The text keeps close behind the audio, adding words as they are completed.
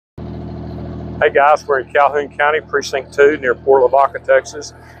Hey guys, we're in Calhoun County, Precinct 2 near Port Lavaca,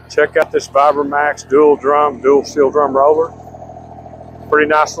 Texas. Check out this VibroMax dual steel drum roller. Pretty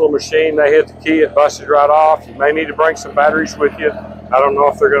nice little machine. They hit the key, it busted right off. You may need to bring some batteries with you. I don't know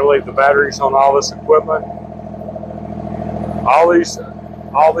if they're going to leave the batteries on all this equipment. All these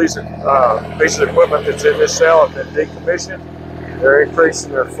pieces of equipment that's in this cell have been decommissioned. They're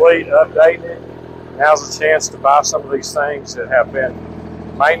increasing their fleet, updating it. Now's a chance to buy some of these things that have been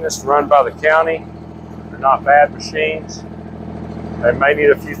maintenance run by the county. They're not bad machines. They may need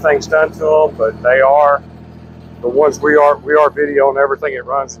a few things done to them, but they are the ones we are videoing everything it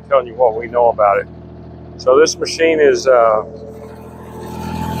runs and telling you what we know about it. So this machine is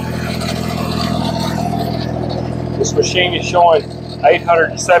showing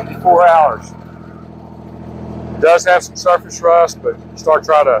 874 hours. It does have some surface rust, but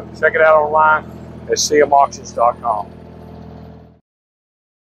try to check it out online at cmauctions.com.